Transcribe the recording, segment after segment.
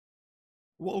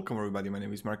Welcome everybody, my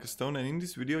name is Marcus Stone, and in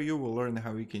this video you will learn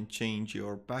how you can change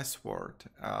your password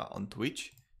on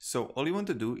Twitch. So all you want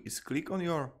to do is click on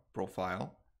your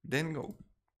profile, then go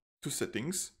to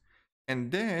settings,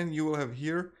 and then you will have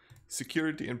here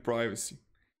security and privacy.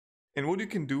 And what you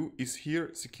can do is here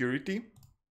security,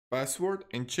 password,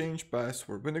 and change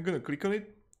password. When you're gonna click on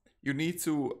it, you need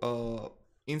to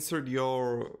insert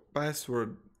your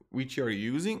password which you are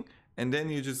using, and then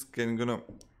you just gonna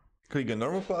click a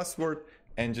normal password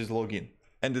and just log in,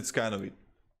 and that's kind of it.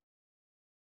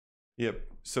 Yep,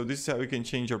 so this is how you can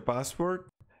change your password.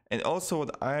 And also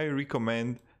what I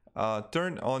recommend,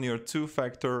 turn on your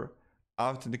two-factor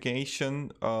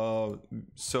authentication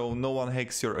so no one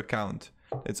hacks your account.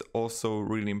 It's also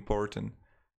really important.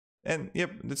 And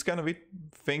yep, that's kind of it.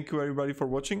 Thank you everybody for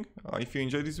watching. If you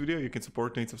enjoyed this video, you can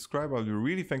support me and subscribe. I'll be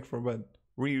really thankful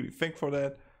for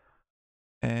that.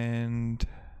 And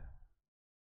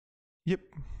yep.